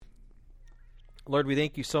Lord, we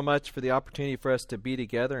thank you so much for the opportunity for us to be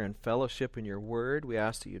together in fellowship in your word. We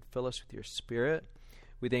ask that you'd fill us with your spirit.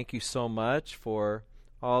 We thank you so much for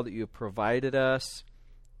all that you've provided us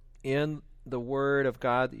in the word of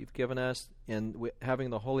God that you've given us, and having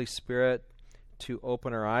the Holy Spirit to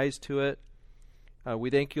open our eyes to it. We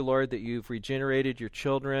thank you, Lord, that you've regenerated your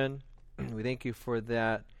children. We thank you for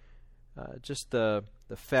that, just the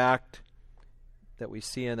fact that we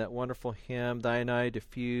see in that wonderful hymn, thine eye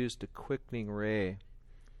diffused a quickening ray.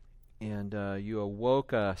 And you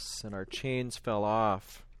awoke us and our chains fell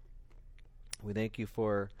off. We thank you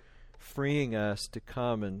for freeing us to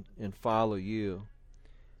come and follow you.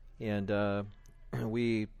 And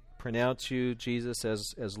we pronounce you, Jesus,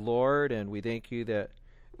 as Lord, and we thank you that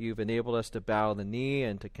you've enabled us to bow the knee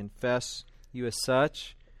and to confess you as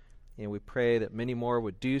such. And we pray that many more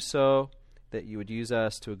would do so, that you would use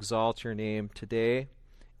us to exalt your name today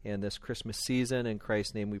and this Christmas season. In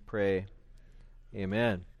Christ's name we pray.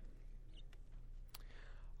 Amen.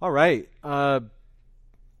 All right.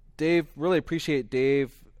 Dave, really appreciate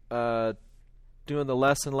Dave doing the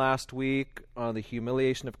lesson last week on the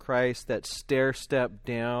humiliation of Christ. That stair step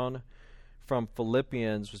down from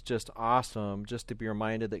Philippians was just awesome, just to be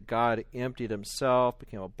reminded that God emptied himself,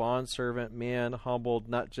 became a bondservant, man, humbled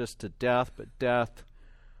not just to death, but death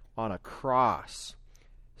on a cross.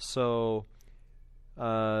 So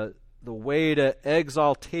the way to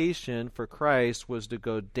exaltation for Christ was to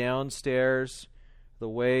go downstairs. The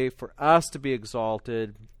way for us to be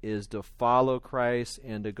exalted is to follow Christ,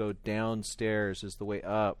 and to go downstairs is the way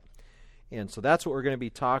up. And so that's what we're going to be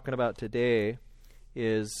talking about today,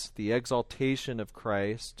 is the exaltation of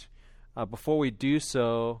Christ. Before we do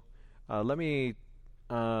so, let me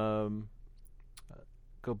go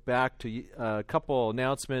back to a couple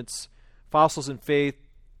announcements. Fossils in Faith,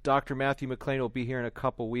 Dr. Matthew McLean will be here in a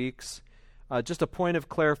couple weeks. Just a point of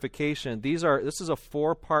clarification. This is a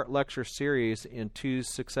 4-part lecture series in 2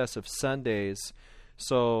 successive Sundays.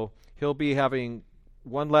 So he'll be having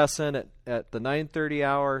one lesson at the 9:30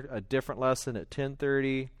 hour, a different lesson at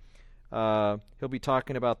 10:30. He'll be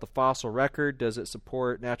talking about the fossil record. Does it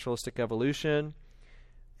support naturalistic evolution?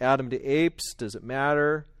 Adam to apes, does it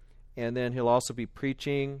matter? And then he'll also be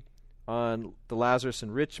preaching on the Lazarus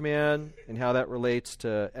and rich man and how that relates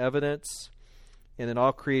to evidence. And then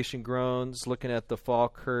all creation groans, looking at the fall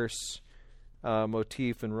curse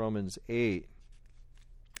motif in Romans 8.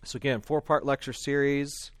 So again, 4-part lecture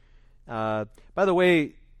series. By the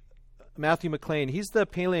way, Matthew McLean, he's the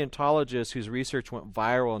paleontologist whose research went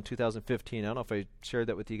viral in 2015. I don't know if I shared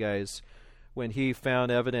that with you guys, when he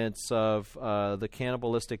found evidence of the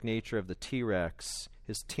cannibalistic nature of the T-Rex.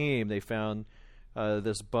 His team, they found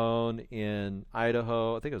this bone in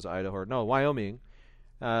Idaho. I think it was Idaho. No, Wyoming.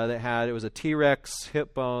 It was a T-Rex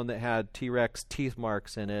hip bone that had T-Rex teeth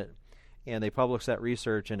marks in it, and they published that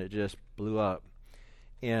research, and it just blew up.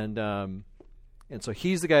 And so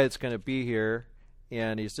he's the guy that's going to be here,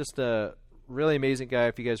 and he's just a really amazing guy.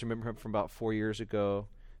 If you guys remember him from about 4 years ago,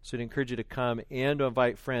 so I'd encourage you to come and to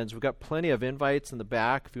invite friends. We've got plenty of invites in the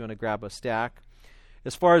back if you want to grab a stack.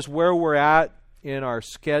 As far as where we're at in our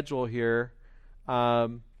schedule here,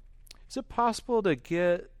 is it possible to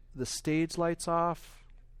get the stage lights off?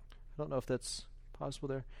 I don't know if that's possible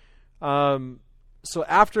there. So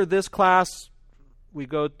after this class, we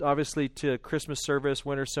go obviously to Christmas service,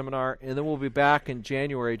 winter seminar, and then we'll be back in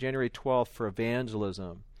January 12th for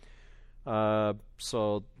evangelism.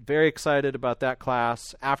 So very excited about that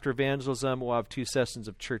class. After evangelism, we'll have 2 sessions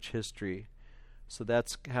of church history. So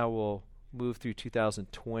that's how we'll move through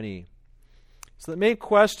 2020. So the main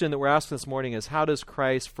question that we're asking this morning is, how does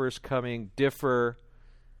Christ's first coming differ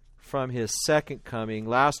from his second coming?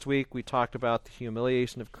 Last week we talked about the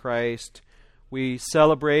humiliation of Christ. We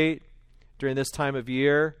celebrate during this time of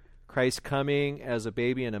year Christ coming as a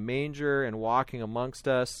baby in a manger and walking amongst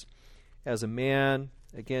us as a man.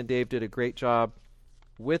 Again, Dave did a great job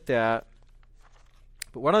with that.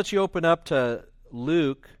 But why don't you open up to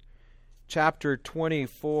Luke chapter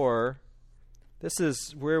 24. This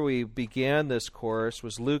is where we began this course,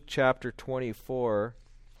 was Luke chapter 24.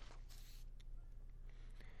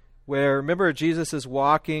 Where, remember, Jesus is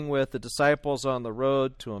walking with the disciples on the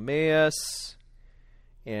road to Emmaus,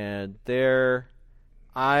 and their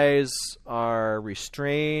eyes are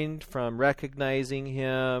restrained from recognizing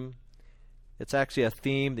him. It's actually a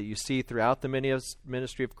theme that you see throughout the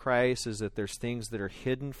ministry of Christ, is that there's things that are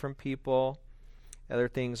hidden from people, other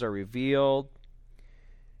things are revealed.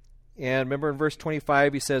 And remember in verse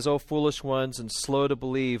 25 he says, "O foolish ones, and slow to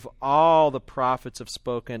believe all the prophets have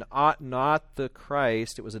spoken. Ought not the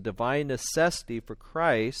Christ," it was a divine necessity for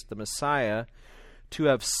Christ, the Messiah, to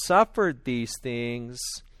have suffered these things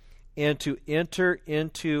and to enter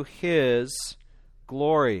into his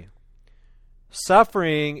glory.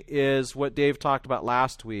 Suffering is what Dave talked about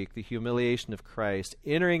last week, the humiliation of Christ.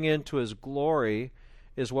 Entering into his glory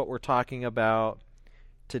is what we're talking about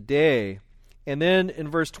today. And then in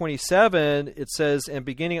verse 27, it says, and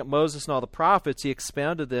beginning at Moses and all the prophets, he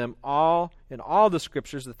expounded them all in all the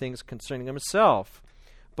scriptures, the things concerning himself,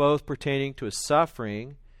 both pertaining to his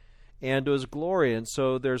suffering and to his glory. And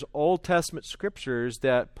so there's Old Testament scriptures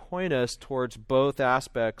that point us towards both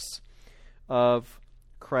aspects of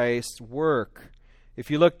Christ's work. If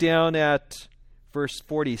you look down at verse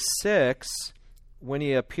 46, when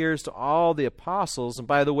he appears to all the apostles, and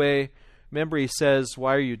by the way, remember he says,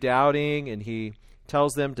 why are you doubting? And he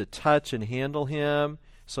tells them to touch and handle him.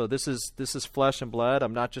 So this is flesh and blood.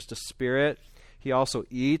 I'm not just a spirit. He also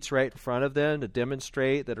eats right in front of them to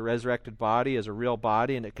demonstrate that a resurrected body is a real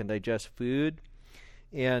body and it can digest food.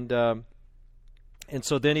 And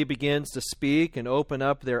so then he begins to speak and open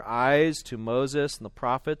up their eyes to Moses and the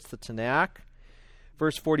prophets, the Tanakh.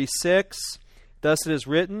 Verse 46, thus it is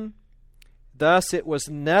written, thus it was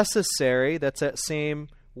necessary, that's that same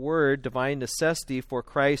word, divine necessity, for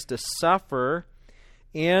Christ to suffer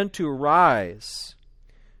and to rise.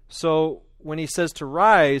 So when he says to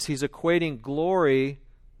rise, he's equating glory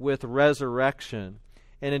with resurrection.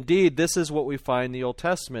 And indeed, this is what we find in the Old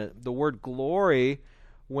Testament. The word glory,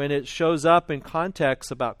 when it shows up in context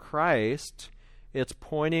about Christ, it's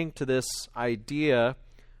pointing to this idea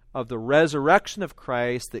of the resurrection of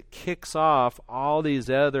Christ that kicks off all these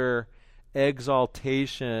other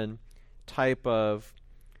exaltation type of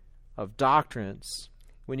doctrines.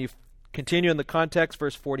 When you continue in the context,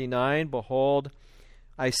 verse 49, behold,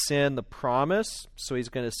 I send the promise. So he's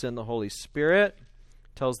going to send the Holy Spirit,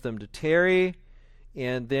 tells them to tarry,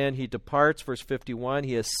 and then he departs, verse 51,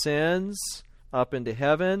 he ascends up into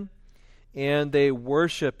heaven, and they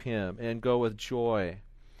worship him and go with joy.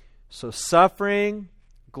 So suffering,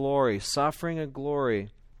 glory, suffering and glory.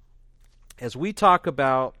 As we talk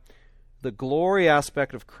about the glory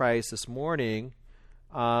aspect of Christ this morning,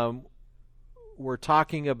 we're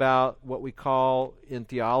talking about what we call in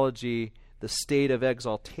theology the state of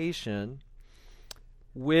exaltation,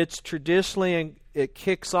 which traditionally it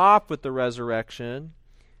kicks off with the resurrection,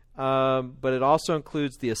 but it also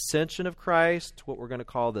includes the ascension of Christ, what we're going to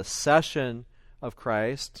call the session of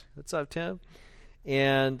Christ. What's up, Tim?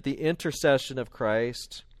 And the intercession of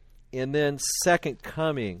Christ, and then second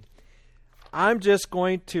coming. I'm just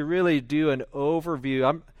going to really do an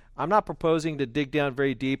overview. I'm not proposing to dig down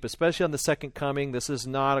very deep, especially on the second coming. This is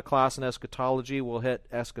not a class in eschatology. We'll hit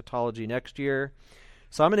eschatology next year.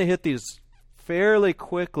 So I'm going to hit these fairly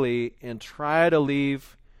quickly and try to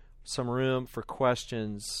leave some room for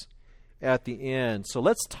questions at the end. So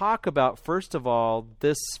let's talk about, first of all,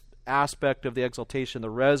 this aspect of the exaltation,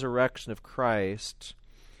 the resurrection of Christ.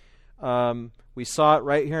 We saw it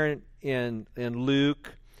right here in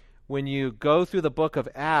Luke. When you go through the book of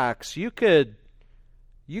Acts, you could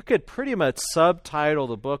pretty much subtitle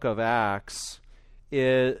the book of Acts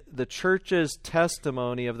the church's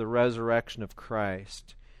testimony of the resurrection of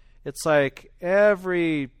Christ. It's like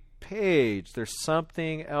every page there's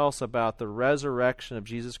something else about the resurrection of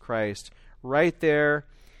Jesus Christ right there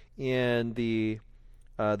in the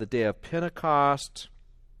day of Pentecost,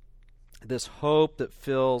 this hope that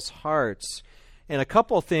fills hearts. And a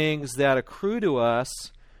couple things that accrue to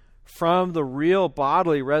us from the real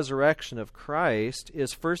bodily resurrection of Christ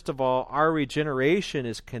is, first of all, our regeneration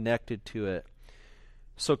is connected to it.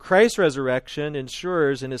 So Christ's resurrection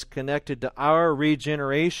ensures and is connected to our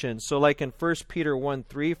regeneration. So like in 1 Peter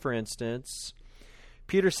 1:3, for instance,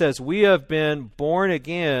 Peter says, we have been born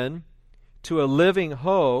again to a living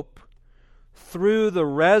hope through the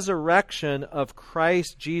resurrection of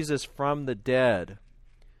Christ Jesus from the dead.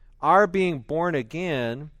 Our being born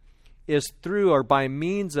again is through or by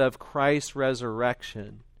means of Christ's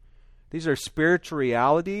resurrection. These are spiritual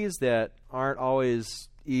realities that aren't always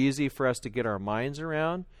easy for us to get our minds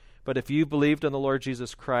around. But if you believed in the Lord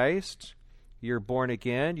Jesus Christ, you're born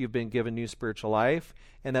again, you've been given new spiritual life,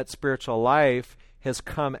 and that spiritual life has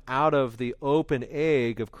come out of the open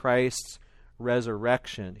egg of Christ's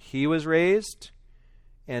resurrection. He was raised,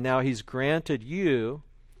 and now he's granted you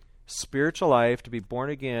spiritual life to be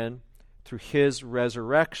born again through his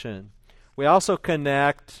resurrection. We also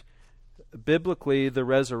connect biblically the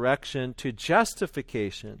resurrection to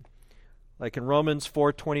justification. Like in Romans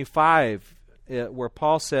 4:25, where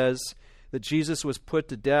Paul says that Jesus was put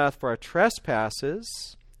to death for our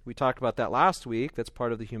trespasses. We talked about that last week. That's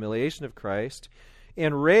part of the humiliation of Christ.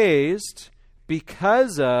 And raised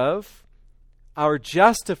because of our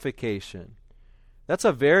justification. That's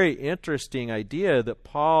a very interesting idea that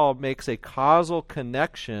Paul makes a causal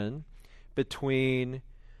connection between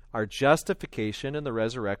our justification and the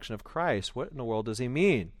resurrection of Christ. What in the world does he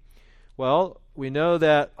mean? Well, we know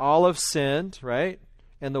that all have sinned, right?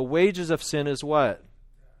 And the wages of sin is what?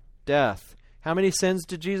 Death. How many sins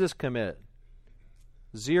did Jesus commit?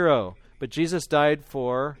 0. But Jesus died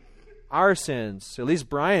for our sins. At least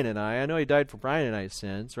Brian and I know he died for Brian and I's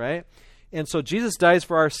sins, right? And so Jesus dies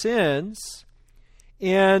for our sins.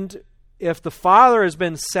 And if the Father has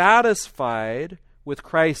been satisfied with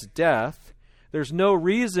Christ's death, there's no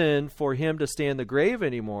reason for him to stay in the grave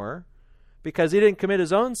anymore, because he didn't commit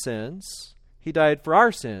his own sins. He died for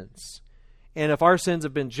our sins. And if our sins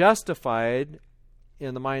have been justified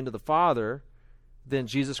in the mind of the Father, then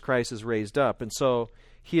Jesus Christ is raised up. And so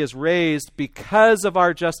he is raised because of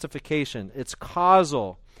our justification. It's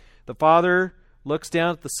causal. The Father looks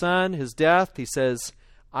down at the Son, his death. He says,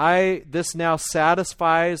 this now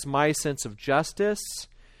satisfies my sense of justice.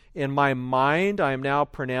 In my mind, I am now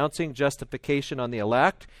pronouncing justification on the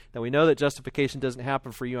elect. Now, we know that justification doesn't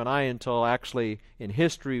happen for you and I until actually in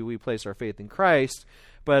history we place our faith in Christ.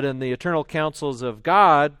 But in the eternal counsels of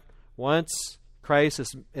God, once Christ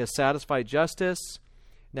has satisfied justice,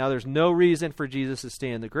 now there's no reason for Jesus to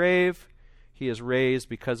stay in the grave. He is raised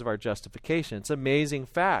because of our justification. It's an amazing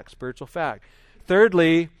fact, spiritual fact.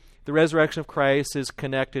 Thirdly, the resurrection of Christ is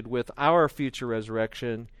connected with our future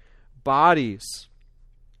resurrection bodies.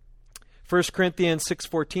 1 Corinthians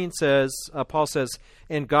 6:14 says, Paul says,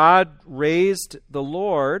 and God raised the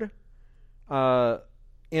Lord and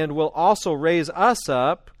will also raise us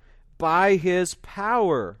up by his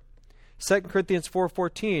power. 2 Corinthians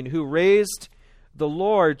 4:14, who raised the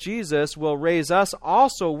Lord Jesus will raise us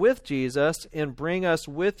also with Jesus and bring us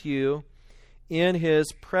with you in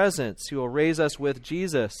his presence. He will raise us with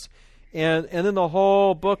Jesus. And then the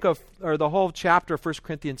whole the whole chapter of 1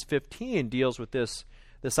 Corinthians 15 deals with this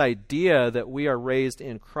idea that we are raised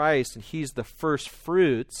in Christ and he's the first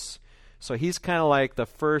fruits. So he's kind of like the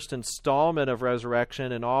first installment of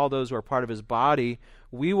resurrection, and all those who are part of his body,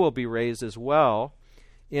 we will be raised as well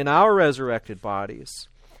in our resurrected bodies.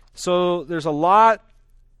 So there's a lot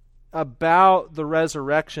about the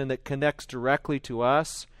resurrection that connects directly to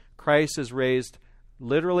us. Christ is raised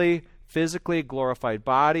literally, physically, glorified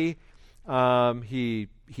body.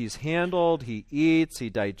 He's handled, he eats,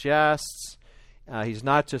 he digests. He's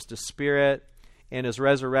not just a spirit, and his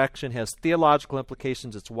resurrection has theological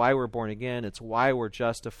implications. It's why we're born again. It's why we're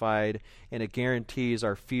justified, and it guarantees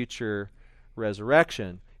our future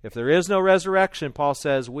resurrection. If there is no resurrection, Paul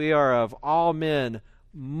says, we are of all men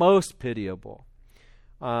most pitiable.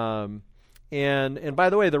 And by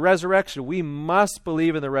the way, the resurrection, we must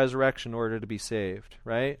believe in the resurrection in order to be saved,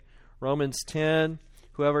 right? Romans 10,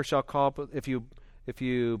 whoever shall call, if you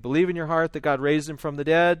believe in your heart that God raised him from the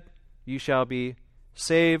dead, you shall be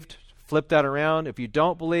saved. Flip that around. If you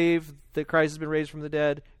don't believe that Christ has been raised from the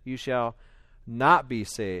dead, you shall not be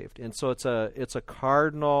saved. And so it's a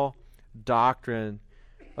cardinal doctrine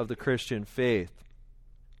of the Christian faith.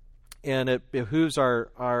 And it behooves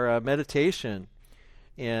our meditation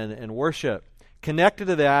and worship. Connected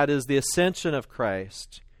to that is the ascension of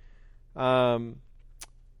Christ.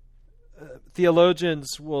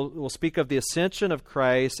 Theologians will speak of the ascension of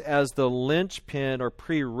Christ as the linchpin or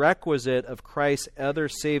prerequisite of Christ's other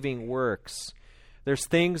saving works. There's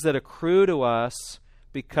things that accrue to us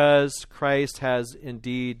because Christ has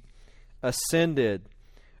indeed ascended.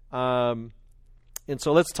 And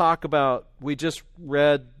so let's talk about, we just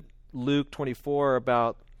read Luke 24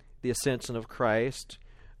 about the ascension of Christ,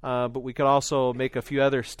 but we could also make a few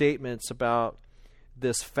other statements about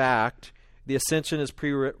this fact. The ascension is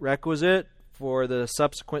prerequisite for the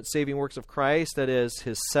subsequent saving works of Christ, that is,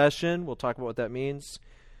 his session. We'll talk about what that means.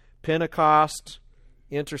 Pentecost,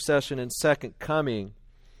 intercession, and second coming.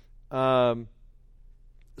 So,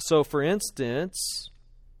 for instance,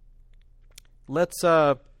 let's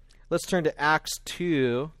turn to Acts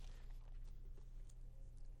 2.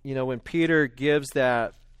 You know, when Peter gives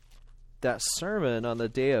that sermon on the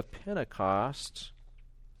day of Pentecost,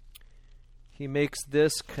 he makes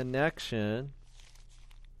this connection.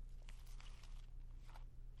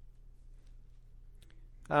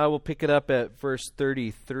 We'll pick it up at verse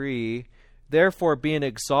 33. Therefore, being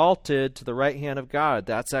exalted to the right hand of God,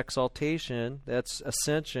 that's exaltation, that's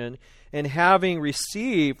ascension, and having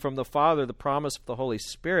received from the Father the promise of the Holy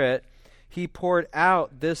Spirit, he poured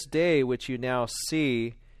out this day which you now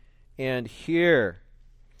see and hear.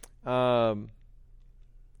 So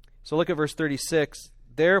look at verse 36.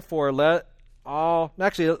 Therefore, let's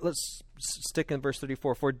stick in verse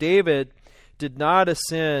 34. For David did not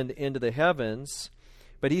ascend into the heavens,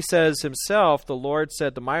 But he says himself, the Lord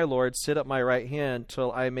said to my Lord, sit at my right hand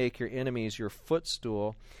till I make your enemies your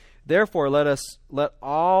footstool. Therefore, let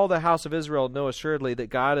all the house of Israel know assuredly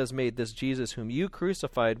that God has made this Jesus, whom you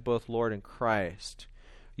crucified, both Lord and Christ.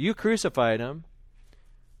 You crucified him,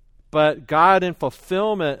 but God, in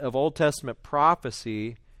fulfillment of Old Testament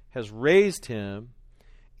prophecy, has raised him.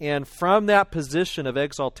 And from that position of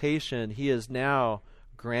exaltation, he is now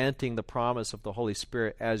granting the promise of the Holy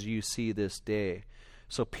Spirit as you see this day.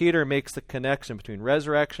 So Peter makes the connection between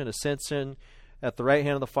resurrection, ascension, at the right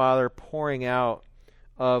hand of the Father, pouring out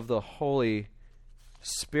of the Holy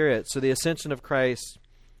Spirit. So the ascension of Christ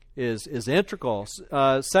is integral.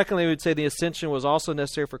 Secondly, we would say the ascension was also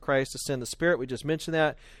necessary for Christ to send the Spirit. We just mentioned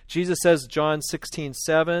that. Jesus says, John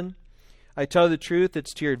 16:7, I tell you the truth,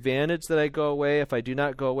 it's to your advantage that I go away. If I do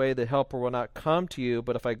not go away, the Helper will not come to you.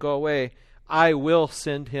 But if I go away, I will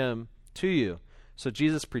send him to you. So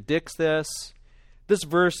Jesus predicts this. This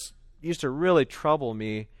verse used to really trouble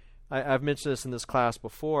me. I've mentioned this in this class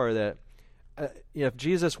before, that if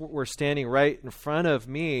Jesus were standing right in front of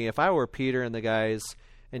me, if I were Peter and the guys,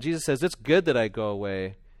 and Jesus says, it's good that I go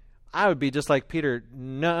away, I would be just like Peter,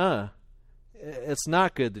 nuh-uh. It's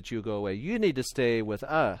not good that you go away. You need to stay with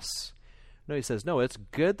us. No, he says, no, it's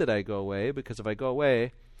good that I go away, because if I go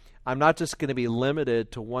away, I'm not just going to be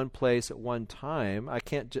limited to one place at one time.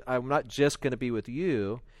 I'm not just going to be with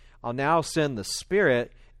you. I'll now send the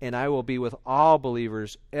Spirit, and I will be with all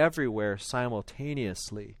believers everywhere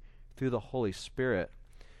simultaneously through the Holy Spirit.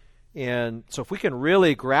 And so if we can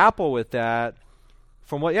really grapple with that,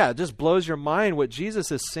 it just blows your mind. What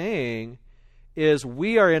Jesus is saying is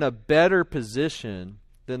we are in a better position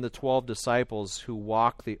than the 12 disciples who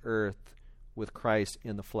walk the earth with Christ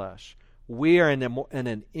in the flesh. We are in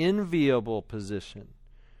an enviable position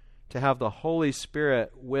to have the Holy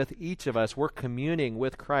Spirit with each of us. We're communing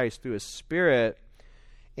with Christ through His Spirit.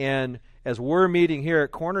 And as we're meeting here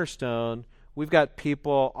at Cornerstone, we've got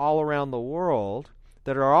people all around the world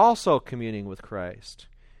that are also communing with Christ.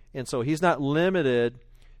 And so He's not limited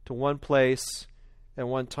to one place at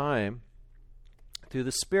one time through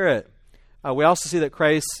the Spirit. We also see that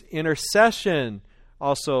Christ's intercession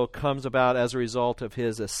also comes about as a result of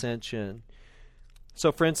His ascension.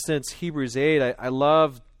 So, for instance, Hebrews 8, I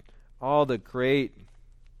love all the great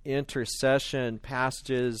intercession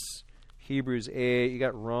passages. Hebrews 8, you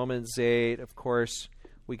got Romans 8, of course,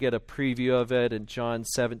 we get a preview of it in John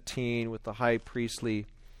 17 with the high priestly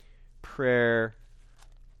prayer.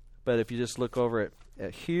 But if you just look over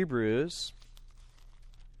at Hebrews,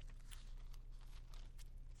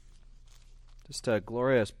 just a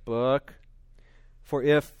glorious book. For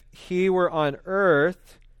if He were on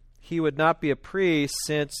earth, He would not be a priest,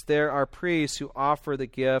 since there are priests who offer the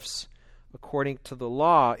gifts according to the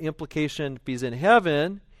law. Implication, if He's in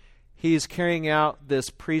heaven, He's carrying out this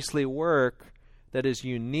priestly work that is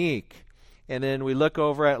unique. And then we look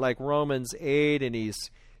over at like Romans 8, and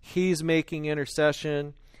He's making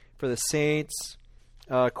intercession for the saints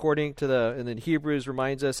according to and then Hebrews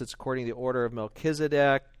reminds us it's according to the order of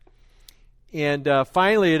Melchizedek. And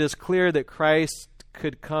finally, it is clear that Christ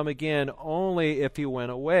could come again only if He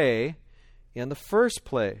went away in the first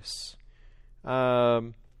place.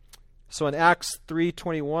 So in Acts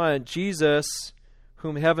 3:21, Jesus,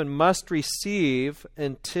 whom heaven must receive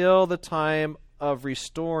until the time of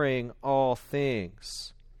restoring all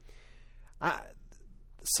things.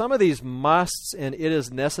 Some of these musts and it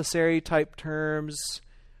is necessary type terms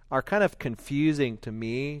are kind of confusing to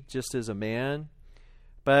me just as a man.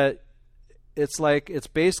 But it's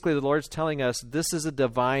basically the Lord's telling us this is a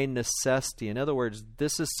divine necessity. In other words,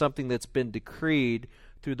 this is something that's been decreed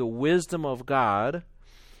through the wisdom of God,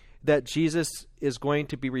 that Jesus is going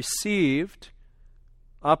to be received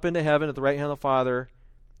up into heaven at the right hand of the Father,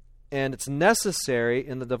 and it's necessary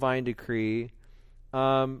in the divine decree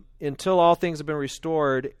until all things have been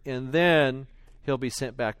restored, and then He'll be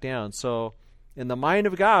sent back down. So in the mind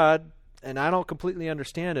of God, and I don't completely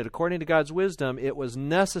understand it, according to God's wisdom, it was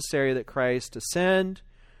necessary that Christ ascend,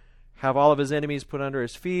 have all of His enemies put under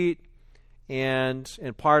His feet, and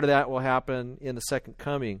part of that will happen in the second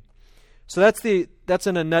coming. So that's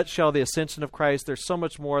in a nutshell the ascension of Christ. There's so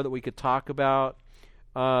much more that we could talk about.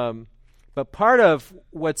 But part of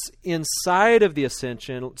what's inside of the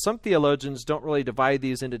ascension, some theologians don't really divide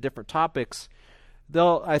these into different topics.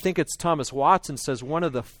 I think it's Thomas Watson says one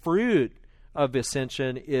of the fruit of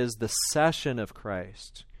ascension is the session of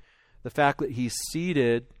Christ, the fact that He's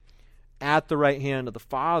seated at the right hand of the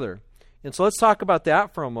Father. And so let's talk about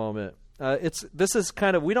that for a moment.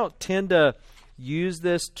 We don't tend to use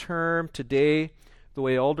this term today the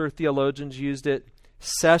way older theologians used it.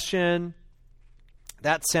 Session,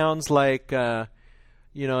 that sounds like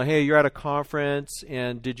hey, you're at a conference,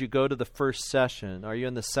 and did you go to the first session? Are you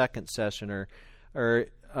in the second session?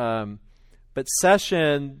 But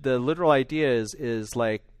session, the literal idea is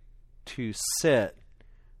like to sit.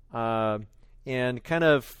 And kind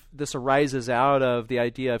of this arises out of the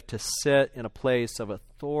idea of to sit in a place of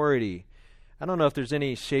authority. I don't know if there's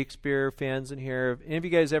any Shakespeare fans in here. Have any of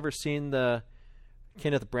you guys ever seen the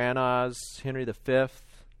Kenneth Branagh's Henry V?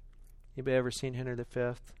 Anybody ever seen Henry V?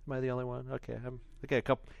 Am I the only one? Okay, a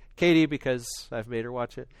couple. Katie, because I've made her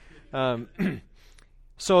watch it.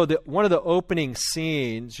 So one of the opening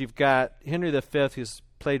scenes, you've got Henry V, who's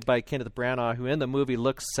played by Kenneth Branagh, who in the movie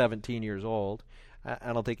looks 17 years old.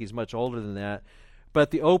 I don't think he's much older than that.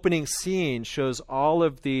 But the opening scene shows all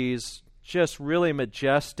of these just really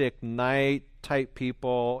majestic knight-type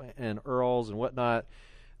people and earls and whatnot,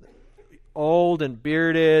 old and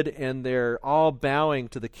bearded, and they're all bowing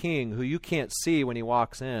to the king, who you can't see when he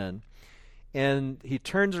walks in. And he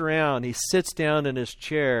turns around, he sits down in his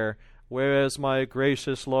chair, "Where is my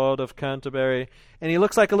gracious Lord of Canterbury?" And he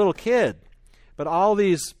looks like a little kid. But all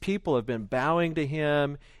these people have been bowing to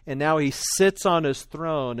him, and now he sits on his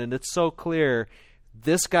throne, and it's so clear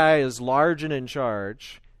this guy is large and in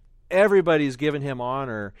charge. Everybody's given him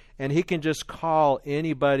honor, and he can just call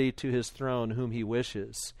anybody to his throne whom he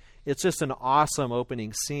wishes. It's just an awesome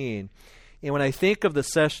opening scene. And when I think of the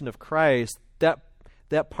session of Christ,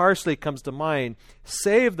 that partially comes to mind,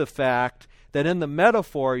 save the fact that in the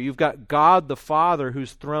metaphor, you've got God the Father,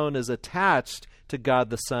 whose throne is attached to God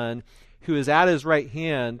the Son, who is at his right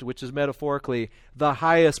hand, which is metaphorically the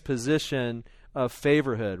highest position of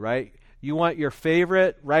favorhood, right? You want your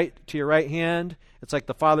favorite right to your right hand? It's like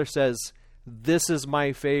the Father says, "This is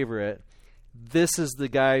my favorite. This is the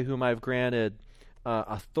guy whom I've granted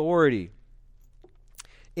authority."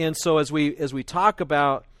 And so as we talk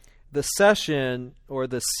about the session or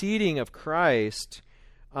the seating of Christ,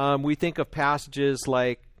 we think of passages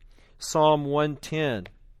like Psalm 110,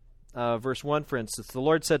 verse 1, for instance. "The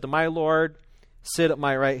Lord said to my Lord, sit at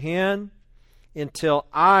my right hand until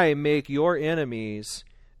I make your enemies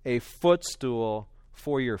a footstool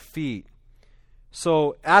for your feet."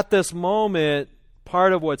 So at this moment,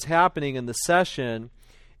 part of what's happening in the session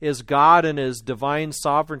is God in his divine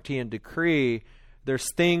sovereignty and decree.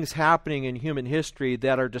 There's things happening in human history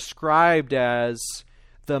that are described as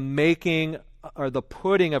the making or the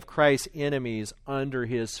putting of Christ's enemies under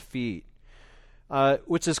his feet,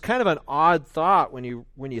 which is kind of an odd thought when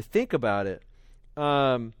you think about it.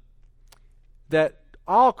 That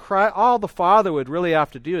all the Father would really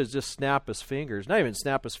have to do is just snap his fingers, not even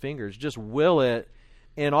snap his fingers, just will it,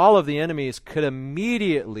 and all of the enemies could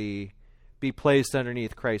immediately be placed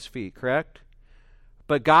underneath Christ's feet, correct?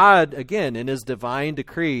 But God, again, in his divine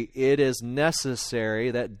decree, it is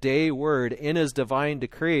necessary, that day word in his divine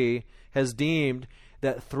decree has deemed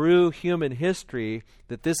that through human history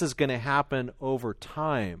that this is going to happen over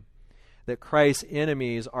time, that Christ's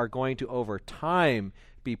enemies are going to over time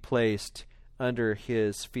be placed under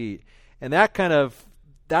his feet. And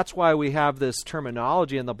that's why we have this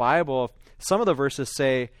terminology in the Bible. Some of the verses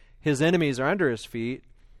say his enemies are under his feet.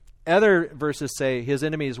 Other verses say his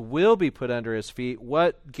enemies will be put under his feet.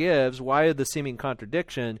 What gives? Why the seeming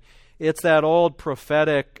contradiction? It's that old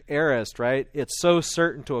prophetic aorist, right? It's so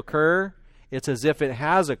certain to occur, it's as if it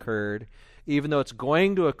has occurred, even though it's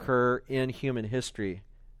going to occur in human history.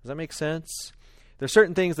 Does that make sense? There's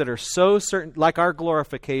certain things that are so certain, like our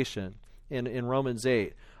glorification in Romans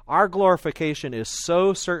 8. Our glorification is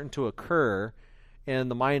so certain to occur in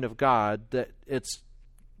the mind of God that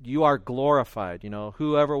you are glorified.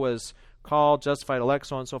 Whoever was called, justified, elect,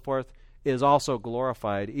 so on and so forth, is also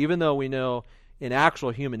glorified, even though we know in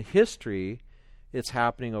actual human history it's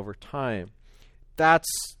happening over time. That's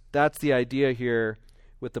the idea here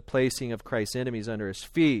with the placing of Christ's enemies under his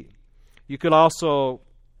feet. You could also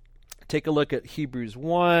take a look at Hebrews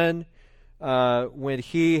 1. When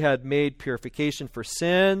he had made purification for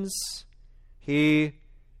sins, he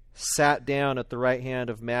sat down at the right hand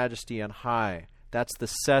of majesty on high. That's the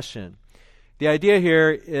session. The idea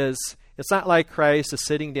here is it's not like Christ is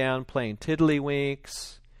sitting down playing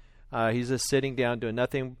tiddlywinks. He's just sitting down doing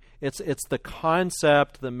nothing. It's the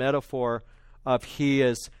concept, the metaphor of he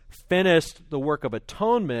has finished the work of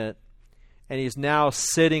atonement and he's now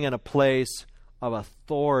sitting in a place of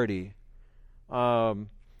authority.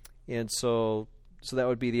 And so that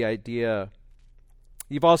would be the idea.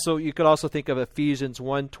 You could also think of Ephesians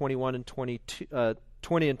 1:21 and 22,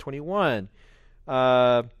 20 and 21.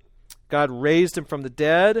 God raised him from the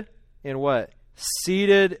dead and what?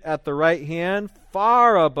 Seated at the right hand,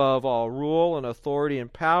 far above all rule and authority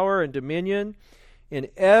and power and dominion, in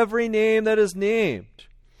every name that is named.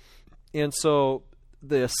 And so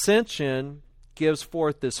the ascension gives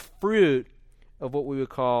forth this fruit of what we would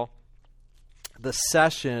call the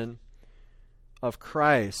session of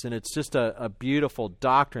Christ. And it's just a beautiful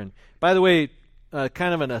doctrine. By the way,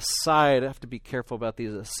 kind of an aside, I have to be careful about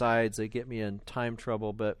these asides. They get me in time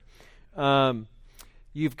trouble. But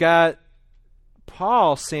you've got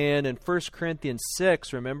Paul saying in 1 Corinthians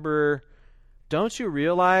 6, remember, don't you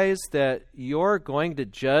realize that you're going to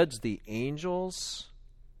judge the angels?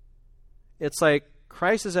 It's like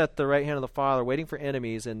Christ is at the right hand of the Father waiting for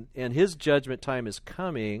enemies, and his judgment time is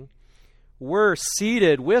coming. We're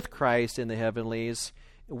seated with Christ in the heavenlies.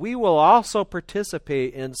 We will also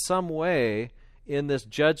participate in some way in this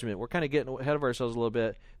judgment. We're kind of getting ahead of ourselves a little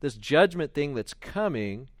bit. This judgment thing that's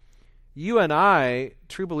coming, you and I,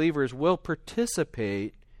 true believers, will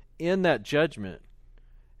participate in that judgment.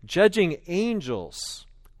 Judging angels.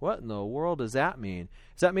 What in the world does that mean?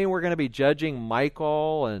 Does that mean we're going to be judging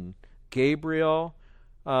Michael and Gabriel?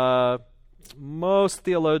 Most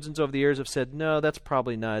theologians over the years have said, no, that's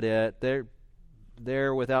probably not it.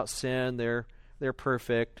 They're without sin. They're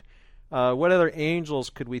perfect. What other angels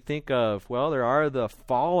could we think of? Well, there are the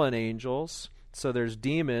fallen angels. So there's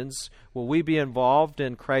demons. Will we be involved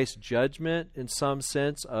in Christ's judgment in some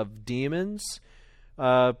sense of demons?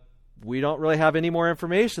 We don't really have any more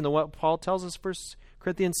information than what Paul tells us in 1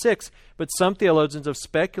 Corinthians 6. But some theologians have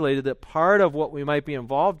speculated that part of what we might be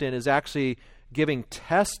involved in is actually giving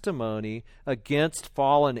testimony against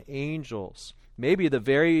fallen angels. Maybe the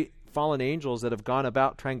very fallen angels that have gone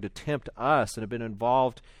about trying to tempt us and have been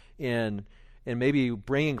involved in maybe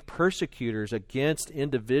bringing persecutors against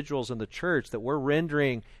individuals in the church, that we're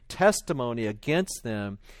rendering testimony against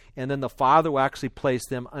them, and then the Father will actually place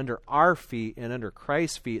them under our feet and under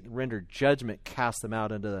Christ's feet and render judgment, cast them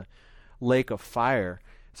out into the lake of fire.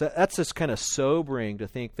 So that's just kind of sobering to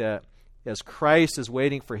think that as Christ is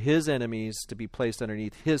waiting for his enemies to be placed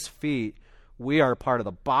underneath his feet, we are part of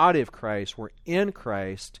the body of Christ. We're in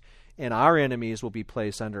Christ, and our enemies will be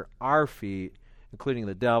placed under our feet, including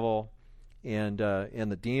the devil and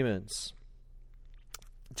the demons.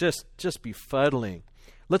 Just befuddling.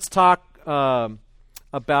 Let's talk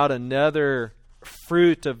about another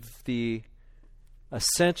fruit of the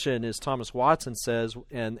ascension, as Thomas Watson says,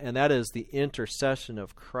 and that is the intercession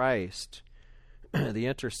of Christ. The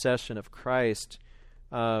intercession of Christ,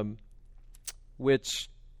 which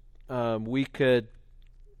we could,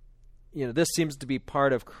 this seems to be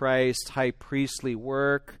part of Christ's high priestly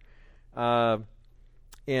work, and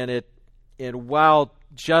while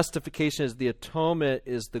justification is the atonement,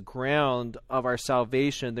 is the ground of our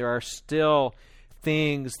salvation, there are still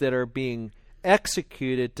things that are being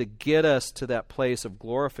executed to get us to that place of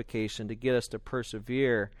glorification, to get us to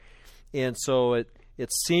persevere. And so it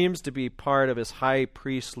seems to be part of his high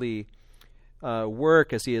priestly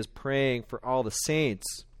work as he is praying for all the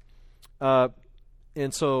saints. And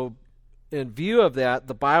so in view of that,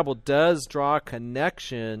 the Bible does draw a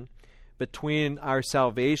connection between our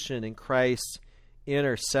salvation and Christ's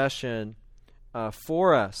intercession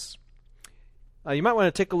for us. You might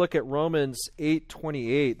want to take a look at Romans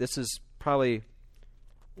 8:28. This is probably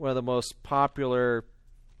one of the most popular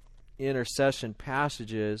intercession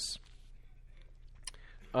passages.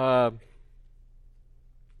 So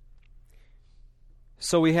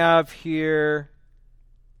we have here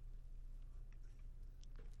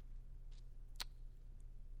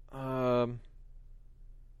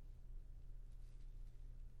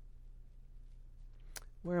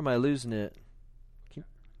where am I losing it?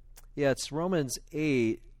 Yeah, it's Romans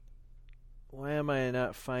 8. Why am I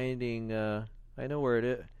not finding I know where it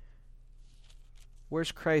is.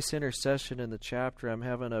 Where's Christ's intercession in the chapter? I'm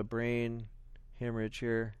having a brain hemorrhage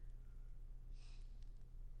here.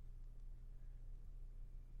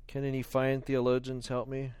 Can any fine theologians help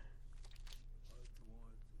me?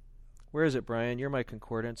 Where is it, Brian? You're my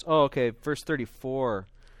concordance. Oh, okay, verse 34.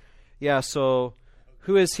 Yeah, so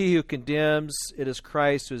who is he who condemns? It is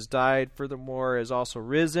Christ who has died, furthermore is also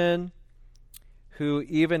risen, who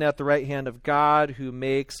even at the right hand of God, who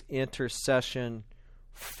makes intercession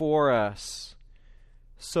for us.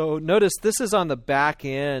 So notice this is on the back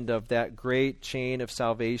end of that great chain of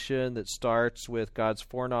salvation that starts with God's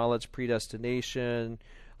foreknowledge, predestination,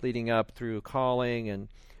 leading up through calling and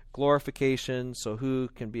glorification. So who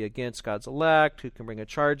can be against God's elect? Who can bring a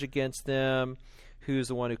charge against them? Who's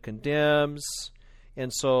the one who condemns?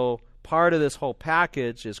 And so part of this whole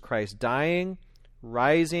package is Christ dying,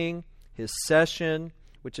 rising, his session,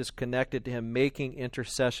 which is connected to him making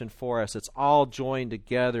intercession for us. It's all joined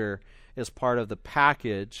together as part of the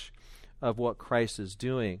package of what Christ is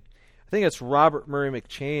doing. I think it's Robert Murray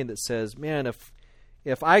McChain that says, man,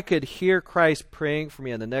 If I could hear Christ praying for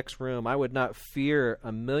me in the next room, I would not fear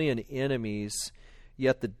a million enemies,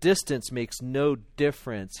 yet the distance makes no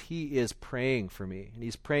difference. He is praying for me, and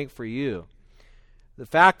he's praying for you. The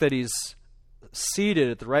fact that he's seated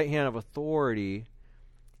at the right hand of authority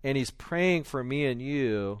and he's praying for me and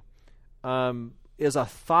you is a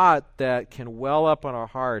thought that can well up on our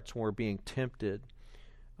hearts when we're being tempted.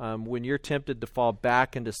 When you're tempted to fall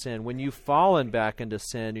back into sin, when you've fallen back into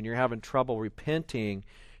sin and you're having trouble repenting,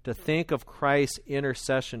 to think of Christ's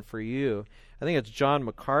intercession for you. I think it's John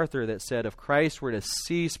MacArthur that said, if Christ were to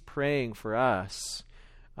cease praying for us,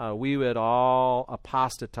 we would all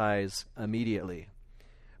apostatize immediately.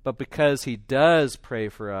 But because he does pray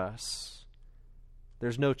for us,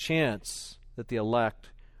 there's no chance that the elect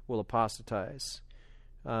will apostatize.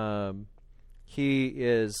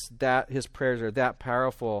 His prayers are that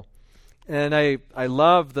powerful. And I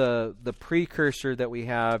love the precursor that we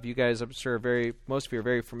have. You guys, I'm sure most of you are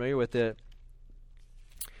very familiar with it.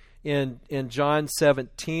 In John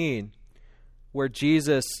 17, where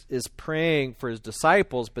Jesus is praying for his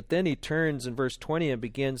disciples, but then he turns in verse 20 and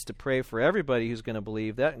begins to pray for everybody who's going to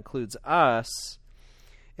believe. That includes us.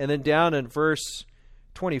 And then down in verse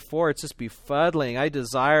 24, it's just befuddling. I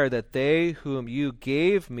desire that they whom you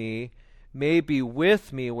gave me may be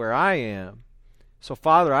with me where I am. So,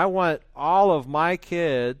 Father, I want all of my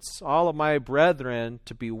kids, all of my brethren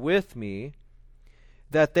to be with me,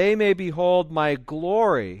 that they may behold my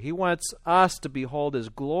glory. He wants us to behold his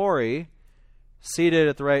glory, seated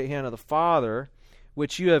at the right hand of the Father,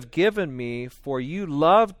 which you have given me, for you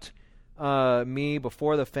loved me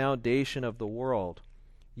before the foundation of the world.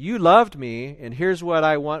 You loved me, and here's what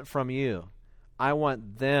I want from you. I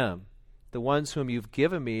want them, the ones whom you've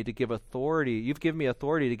given me, to give authority. You've given me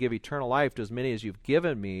authority to give eternal life to as many as you've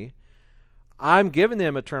given me. I'm giving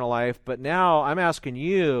them eternal life, but now I'm asking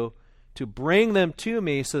you to bring them to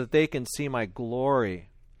me so that they can see my glory.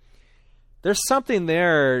 There's something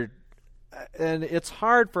there, and it's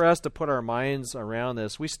hard for us to put our minds around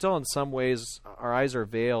this. We still, in some ways, our eyes are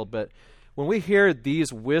veiled, but when we hear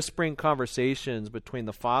these whispering conversations between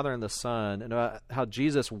the Father and the Son, and how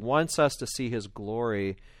Jesus wants us to see his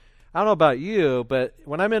glory, I don't know about you, but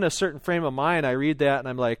when I'm in a certain frame of mind, I read that and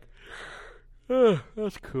I'm like, oh,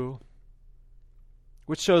 that's cool.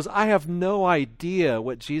 Which shows I have no idea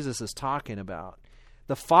what Jesus is talking about.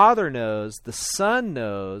 The Father knows, the Son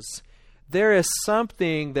knows. There is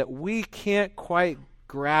something that we can't quite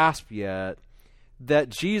grasp yet that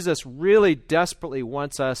Jesus really desperately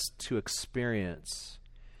wants us to experience.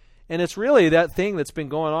 And it's really that thing that's been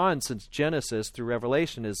going on since Genesis through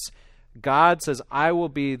Revelation is God says, I will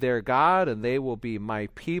be their God and they will be my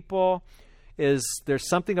people. There's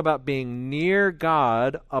something about being near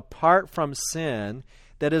God apart from sin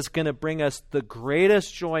that is going to bring us the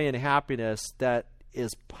greatest joy and happiness that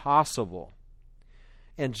is possible.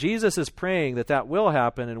 And Jesus is praying that will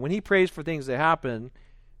happen. And when he prays for things to happen,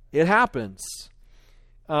 it happens.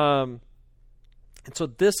 And so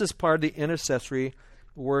this is part of the intercessory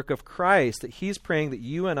work of Christ, that he's praying that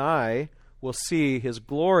you and I will see his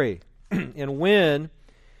glory. And when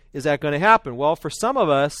is that going to happen? Well, for some of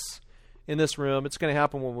us in this room, it's going to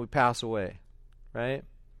happen when we pass away, right?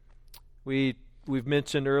 We've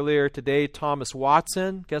mentioned earlier today Thomas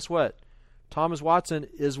Watson. Guess what? Thomas Watson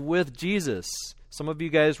is with Jesus. Some of you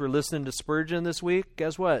guys were listening to Spurgeon this week.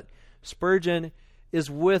 Guess what? Spurgeon is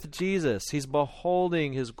with Jesus. He's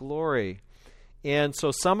beholding his glory. And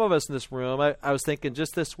so some of us in this room, I was thinking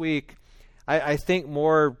just this week, I think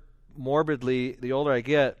more morbidly the older I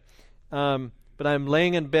get, but I'm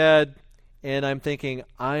laying in bed and I'm thinking,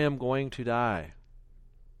 I am going to die.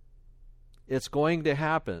 It's going to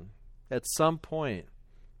happen. At some point,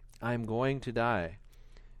 I'm going to die.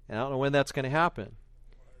 And I don't know when that's going to happen.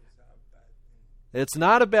 It's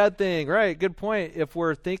not a bad thing, right? Good point. If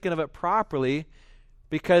we're thinking of it properly,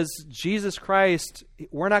 because Jesus Christ,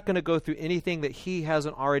 we're not going to go through anything that he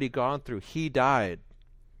hasn't already gone through. He died,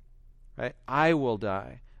 right? I will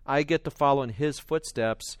die. I get to follow in his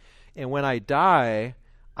footsteps. And when I die,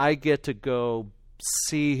 I get to go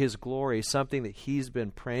see his glory, something that he's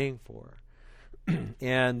been praying for.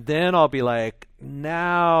 And then I'll be like,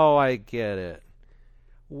 now I get it.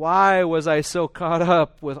 Why was I so caught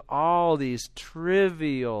up with all these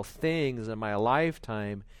trivial things in my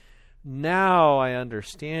lifetime? Now I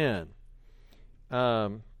understand.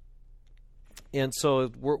 And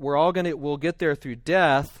so we'll get there through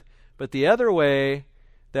death, but the other way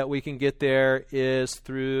that we can get there is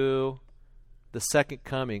through the second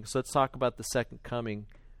coming. So let's talk about the second coming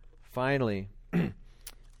finally.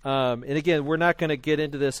 And again, we're not going to get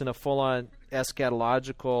into this in a full-on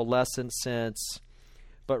eschatological lesson sense,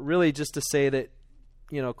 but really just to say that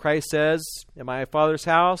Christ says, in my Father's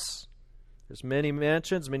house, there's many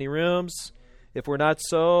mansions, many rooms. If we're not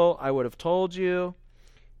so, I would have told you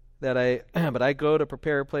but I go to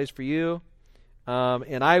prepare a place for you.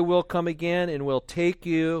 And I will come again and will take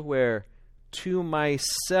you where? To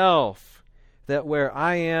myself, that where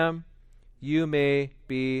I am, you may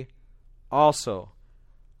be also.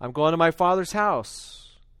 I'm going to my Father's house.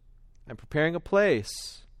 I'm preparing a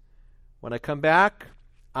place. When I come back,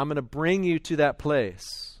 I'm going to bring you to that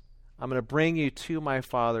place. I'm going to bring you to my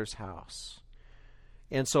Father's house.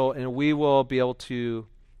 And we will be able to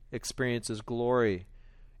experience His glory.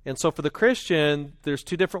 And so for the Christian, there's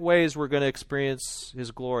two different ways we're going to experience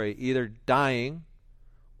His glory. Either dying,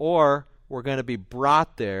 or we're going to be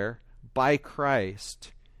brought there by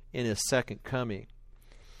Christ in His second coming.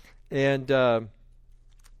 And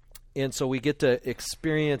so we get to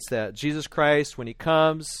experience that. Jesus Christ, when He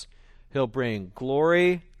comes, He'll bring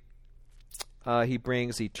glory. He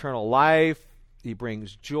brings eternal life. He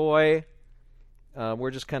brings joy.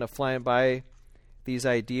 We're just kind of flying by these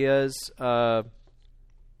ideas.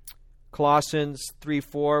 Colossians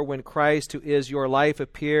 3:4, when Christ, who is your life,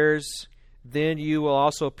 appears, then you will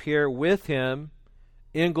also appear with Him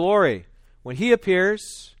in glory. When He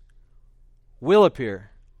appears, we'll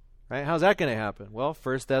appear. Right? How's that going to happen? Well,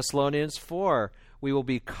 1 Thessalonians 4, we will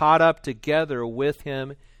be caught up together with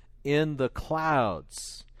Him in the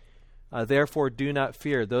clouds. Therefore, do not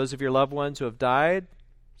fear. Those of your loved ones who have died,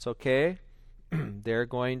 it's okay. They're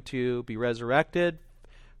going to be resurrected.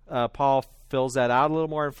 Paul fills that out a little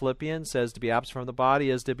more in Philippians, says to be absent from the body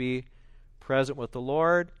is to be present with the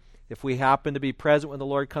Lord. If we happen to be present when the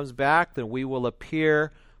Lord comes back, then we will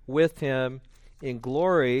appear with Him in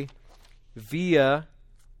glory via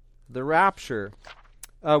the rapture.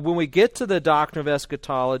 When we get to the doctrine of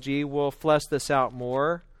eschatology, we'll flesh this out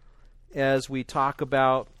more as we talk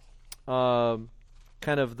about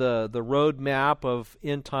kind of the roadmap of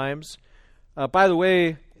end times. By the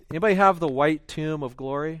way, anybody have the white tomb of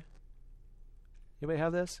glory? Anybody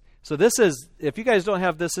have this? So this is, if you guys don't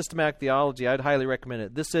have this systematic theology, I'd highly recommend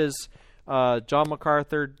it. This is John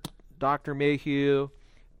MacArthur, Dr. Mayhew,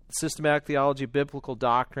 Systematic Theology, Biblical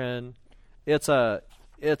Doctrine. It's a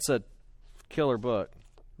killer book.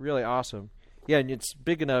 Really awesome. Yeah, and it's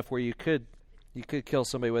big enough where you could kill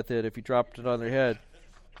somebody with it if you dropped it on their head.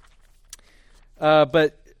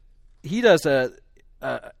 But he does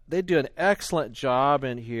they do an excellent job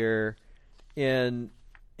in here in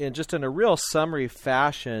just in a real summary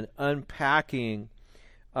fashion unpacking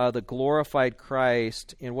the glorified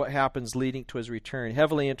Christ and what happens leading to His return.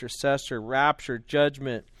 Heavenly intercessor, rapture,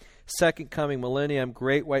 judgment, second coming, millennium,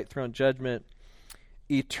 great white throne judgment,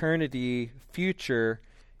 eternity, future.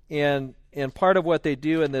 And part of what they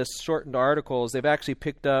do in this shortened article is they've actually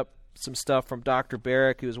picked up some stuff from Dr.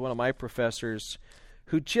 Barrick, who was one of my professors,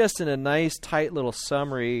 who just in a nice, tight little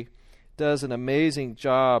summary does an amazing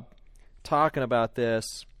job talking about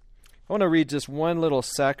this. I want to read just one little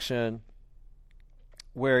section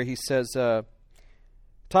where he says,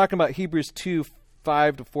 talking about Hebrews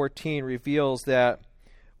 2:5-14 reveals that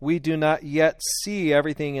we do not yet see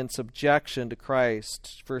everything in subjection to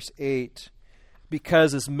Christ. Verse 8,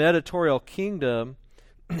 because His mediatorial kingdom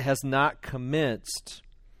has not commenced.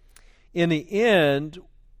 In the end,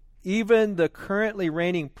 even the currently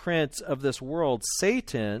reigning prince of this world,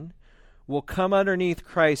 Satan, will come underneath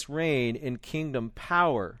Christ's reign in kingdom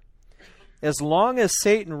power. As long as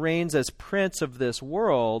Satan reigns as prince of this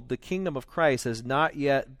world, the kingdom of Christ has not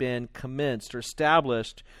yet been commenced or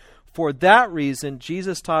established. For that reason,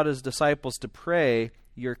 Jesus taught His disciples to pray,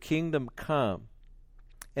 your kingdom come.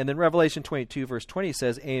 And then Revelation 22, verse 20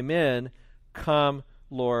 says, Amen, come,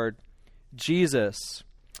 Lord Jesus.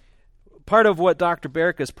 Part of what Dr.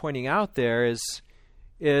 Barrick is pointing out there is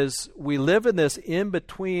we live in this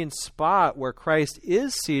in-between spot where Christ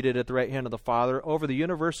is seated at the right hand of the Father over the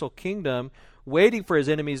universal kingdom, waiting for His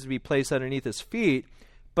enemies to be placed underneath His feet.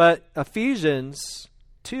 But Ephesians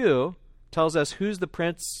 2 tells us who's the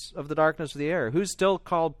prince of the darkness of the air. Who's still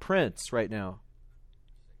called prince right now?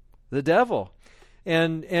 The devil.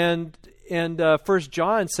 And 1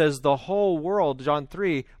 John says the whole world, John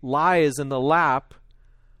 3, lies in the lap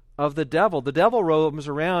of the devil. The devil roams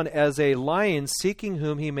around as a lion seeking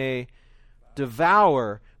whom he may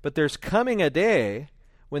devour. But there's coming a day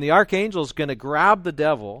when the archangel is going to grab the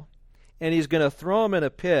devil and he's going to throw him in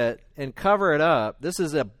a pit and cover it up. This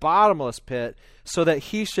is a bottomless pit so that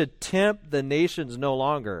he should tempt the nations no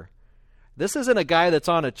longer. This isn't a guy that's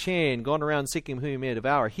on a chain going around seeking whom he may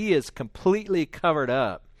devour. He is completely covered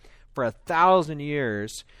up for 1,000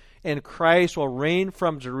 years, and Christ will reign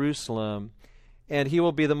from Jerusalem, and He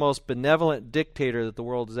will be the most benevolent dictator that the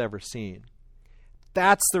world has ever seen.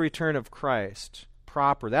 That's the return of Christ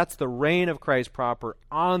proper. That's the reign of Christ proper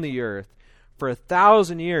on the earth for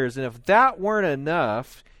 1,000 years. And if that weren't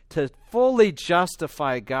enough to fully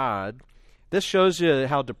justify God, this shows you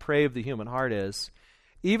how depraved the human heart is.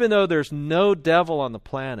 Even though there's no devil on the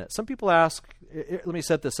planet. Some people ask, let me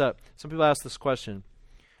set this up. Some people ask this question.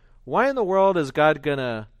 Why in the world is God going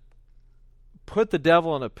to put the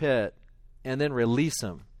devil in a pit and then release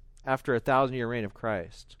him after 1,000-year reign of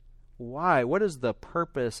Christ? Why? What is the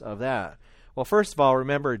purpose of that? Well, first of all,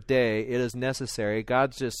 remember day. It is necessary.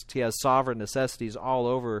 He has sovereign necessities all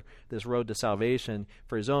over this road to salvation.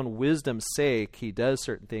 For his own wisdom's sake, he does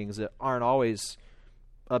certain things that aren't always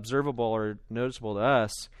observable or noticeable to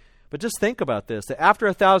us. But just think about this, that after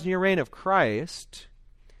 1,000-year reign of Christ,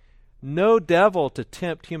 no devil to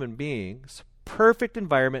tempt human beings, perfect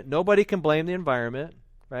environment, nobody can blame the environment,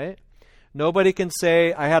 right? Nobody can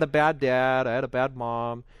say, I had a bad dad, I had a bad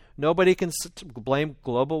mom. Nobody can blame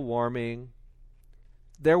global warming.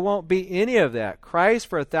 There won't be any of that. Christ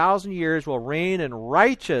for 1,000 years will reign in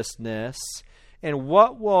righteousness. And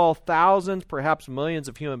what will thousands, perhaps millions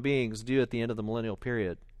of human beings do at the end of the millennial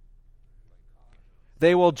period?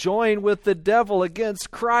 They will join with the devil against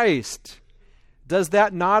Christ. Does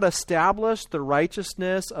that not establish the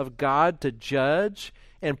righteousness of God to judge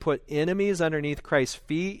and put enemies underneath Christ's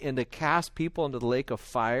feet and to cast people into the lake of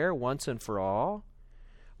fire once and for all?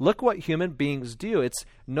 Look what human beings do.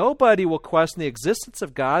 Nobody will question the existence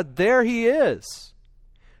of God. There he is.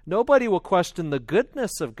 Nobody will question the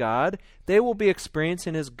goodness of God. They will be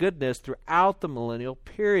experiencing his goodness throughout the millennial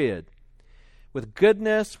period. With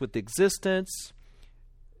goodness, with existence,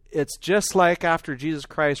 it's just like after Jesus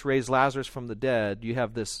Christ raised Lazarus from the dead, you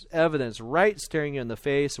have this evidence right staring you in the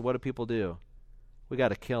face. And what do people do? We got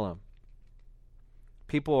to kill him.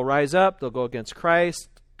 People will rise up. They'll go against Christ.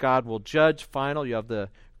 God will judge final. You have the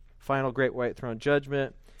final great white throne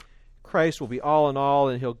judgment. Christ will be all in all,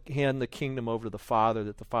 and he'll hand the kingdom over to the Father,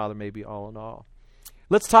 that the Father may be all in all.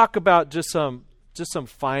 Let's talk about just some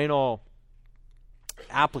final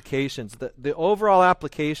applications. The overall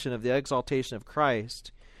application of the exaltation of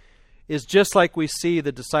Christ is just like we see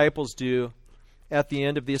the disciples do at the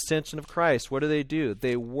end of the ascension of Christ. What do?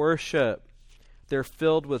 They worship. They're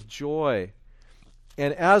filled with joy.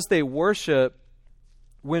 And as they worship,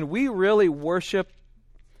 when we really worship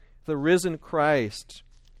the risen Christ,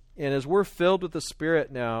 and as we're filled with the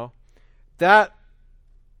Spirit now, that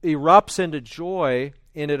erupts into joy,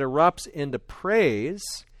 and it erupts into praise,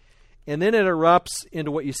 and then it erupts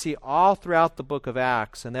into what you see all throughout the book of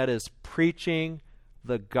Acts, and that is preaching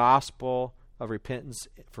the gospel of repentance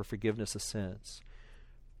for forgiveness of sins.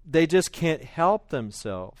 They just can't help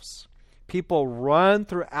themselves. People run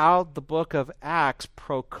throughout the book of Acts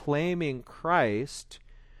proclaiming Christ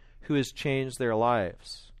who has changed their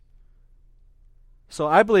lives. So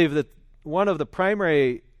I believe that one of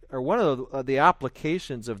the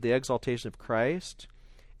applications of the exaltation of Christ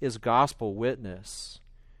is gospel witness.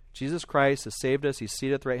 Jesus Christ has saved us. He's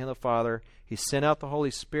seated at the right hand of the Father. He sent out the Holy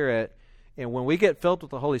Spirit. And when we get filled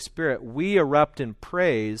with the Holy Spirit, we erupt in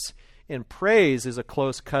praise. And praise is a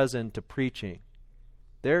close cousin to preaching.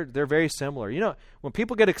 They're very similar. You know, when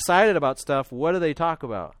people get excited about stuff, what do they talk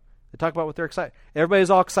about? They talk about what they're excited. Everybody's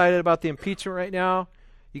all excited about the impeachment right now.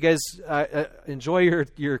 You guys enjoy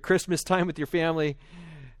your Christmas time with your family.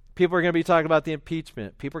 People are going to be talking about the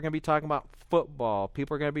impeachment. People are going to be talking about football.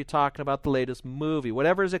 People are going to be talking about the latest movie.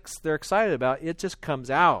 Whatever they're excited about, it just comes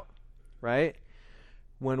out, right?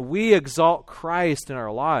 When we exalt Christ in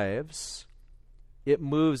our lives, it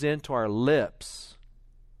moves into our lips.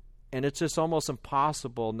 And it's just almost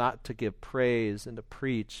impossible not to give praise and to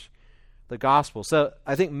preach the gospel. So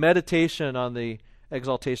I think meditation on the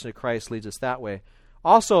exaltation of Christ leads us that way.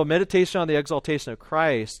 Also, meditation on the exaltation of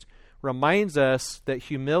Christ reminds us that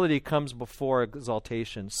humility comes before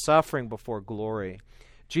exaltation, suffering before glory.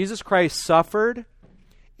 Jesus Christ suffered,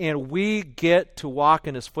 and we get to walk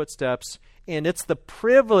in his footsteps, and it's the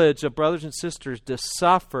privilege of brothers and sisters to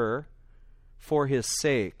suffer for his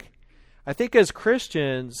sake. I think as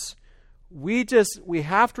Christians, we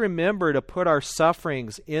have to remember to put our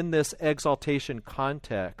sufferings in this exaltation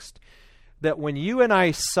context. That when you and I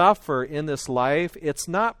suffer in this life, it's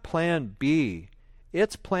not plan B.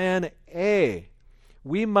 It's plan A.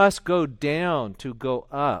 We must go down to go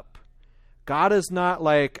up. God is not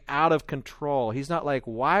like out of control. He's not like,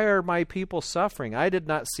 why are my people suffering? I did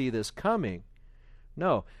not see this coming.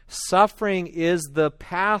 No, suffering is the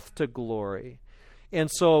path to glory. And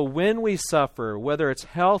so when we suffer, whether it's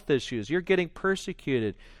health issues, you're getting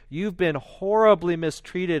persecuted, you've been horribly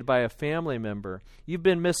mistreated by a family member, you've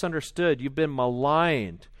been misunderstood, you've been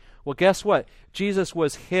maligned, Well, guess what? Jesus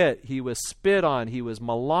was hit. He was spit on. He was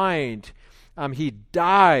maligned. He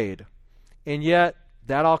died. And yet,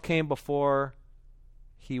 that all came before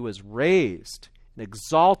he was raised and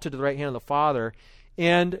exalted to the right hand of the Father.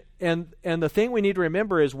 And the thing we need to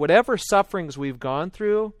remember is whatever sufferings we've gone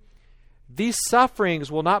through, these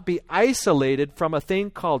sufferings will not be isolated from a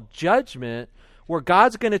thing called judgment, where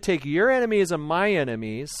God's going to take your enemies and my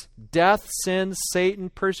enemies, death, sin, Satan,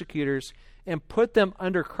 persecutors, and put them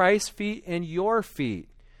under Christ's feet and your feet.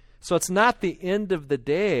 So it's not the end of the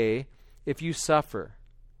day if you suffer.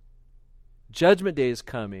 Judgment Day is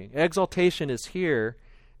coming. Exaltation is here,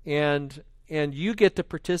 and you get to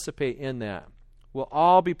participate in that. We'll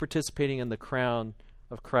all be participating in the crown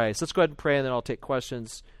of Christ. Let's go ahead and pray, and then I'll take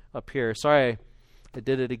questions up here. Sorry, I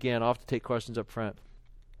did it again. I'll have to take questions up front.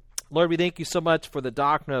 Lord, we thank you so much for the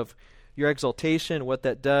doctrine of your exaltation, what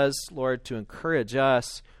that does, Lord, to encourage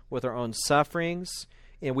us with our own sufferings.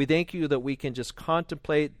 And we thank you that we can just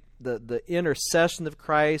contemplate the intercession of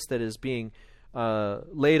Christ that is being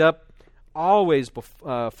laid up always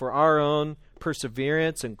for our own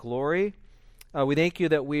perseverance and glory. We thank you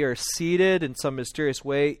that we are seated in some mysterious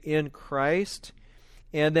way in Christ,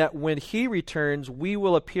 and that when he returns, we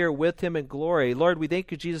will appear with him in glory. Lord, we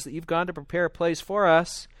thank you, Jesus, that you've gone to prepare a place for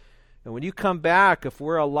us. And when you come back, if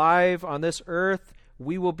we're alive on this earth,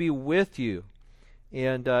 we will be with you.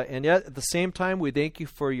 And yet, at the same time, we thank you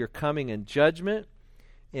for your coming in judgment,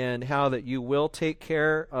 and how that you will take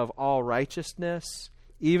care of all righteousness,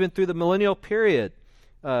 even through the millennial period,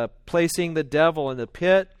 placing the devil in the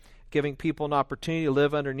pit, giving people an opportunity to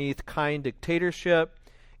live underneath kind dictatorship,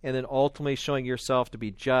 and then ultimately showing yourself to be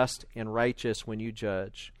just and righteous when you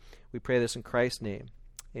judge. We pray this in Christ's name.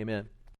 Amen.